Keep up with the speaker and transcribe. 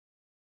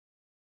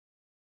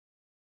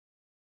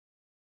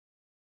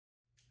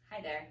Hi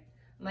there,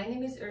 my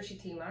name is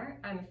Urshi Timar.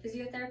 I'm a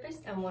physiotherapist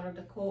and one of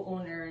the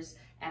co-owners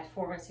at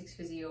 416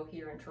 Physio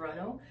here in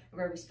Toronto,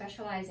 where we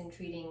specialize in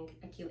treating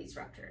Achilles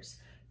ruptures.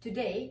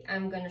 Today,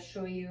 I'm going to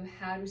show you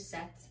how to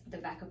set the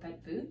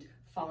VACOped boot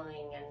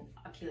following an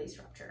Achilles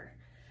rupture.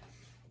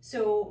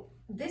 So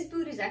this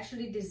boot is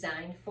actually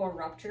designed for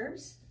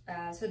ruptures.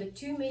 So the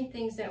two main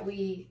things that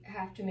we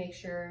have to make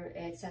sure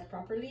it's set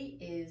properly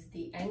is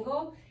the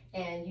angle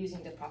and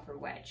using the proper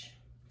wedge.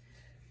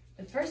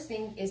 The first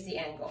thing is the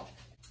angle.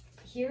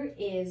 Here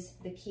is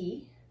the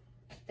key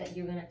that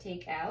you're going to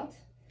take out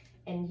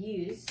and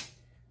use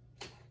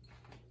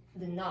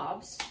the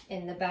knobs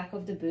in the back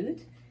of the boot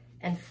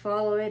and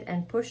follow it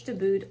and push the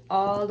boot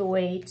all the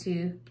way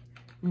to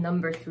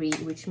number 3,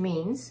 which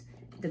means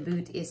the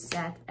boot is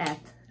set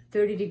at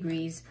 30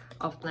 degrees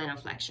of plantar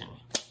flexion.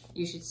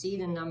 You should see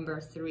the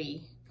number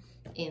 3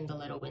 in the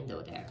little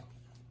window there.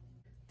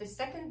 The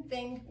second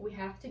thing we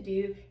have to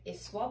do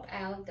is swap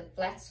out the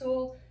flat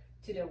sole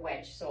to the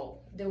wedge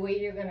sole. The way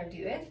you're gonna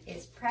do it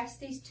is press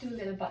these two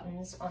little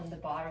buttons on the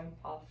bottom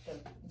of the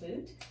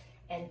boot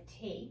and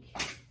take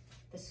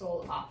the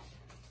sole off.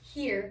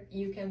 Here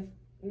you can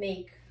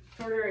make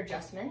further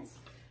adjustments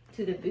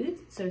to the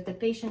boot. So if the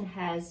patient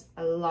has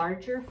a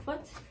larger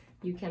foot,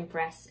 you can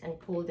press and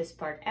pull this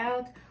part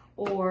out,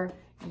 or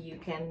you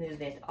can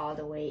move it all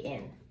the way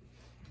in.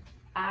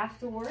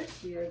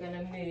 Afterwards, you're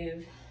gonna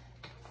move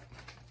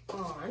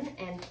on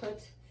and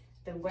put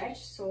the wedge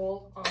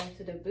sole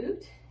onto the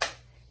boot,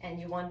 and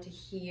you want to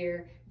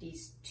hear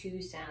these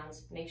two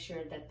sounds. Make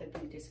sure that the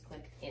boot is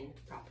clicked in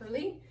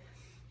properly,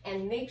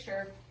 and make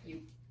sure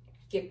you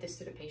give this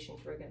to the patient.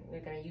 We're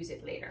gonna use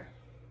it later.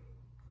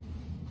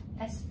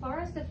 As far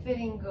as the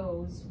fitting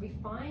goes, we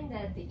find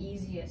that the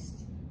easiest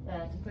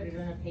to put it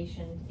on a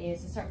patient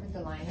is to start with the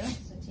liner.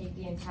 So take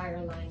the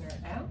entire liner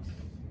out.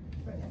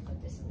 We're gonna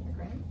put this on the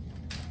ground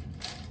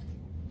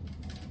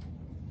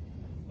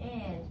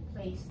and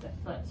place the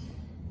foot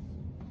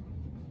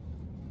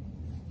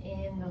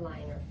in the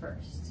liner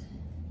first.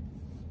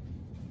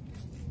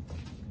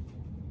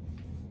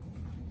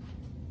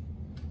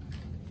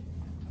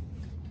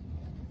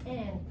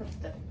 And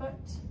put the foot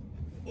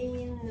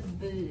in the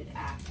boot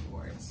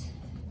afterwards.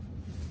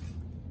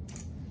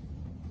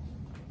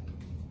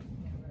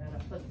 And we're going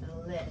to put the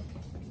lid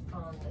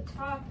on the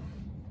top.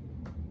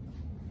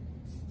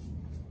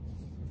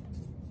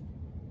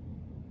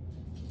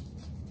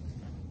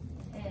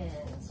 And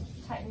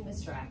tighten the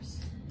straps.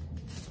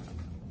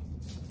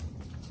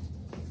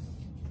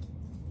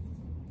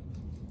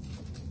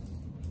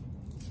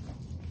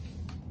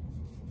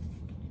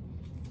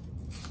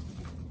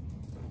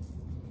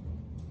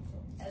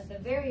 At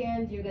the very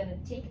end, you're going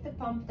to take the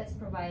pump that's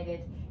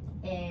provided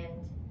and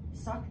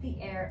suck the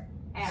air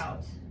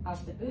out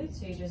of the boot.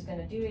 So you're just going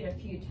to do it a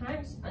few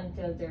times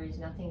until there is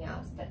nothing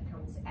else that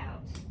comes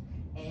out,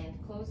 and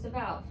close the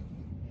valve.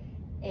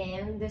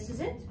 And this is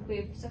it.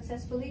 We've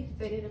successfully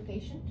fitted a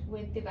patient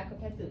with the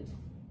VACOped boot.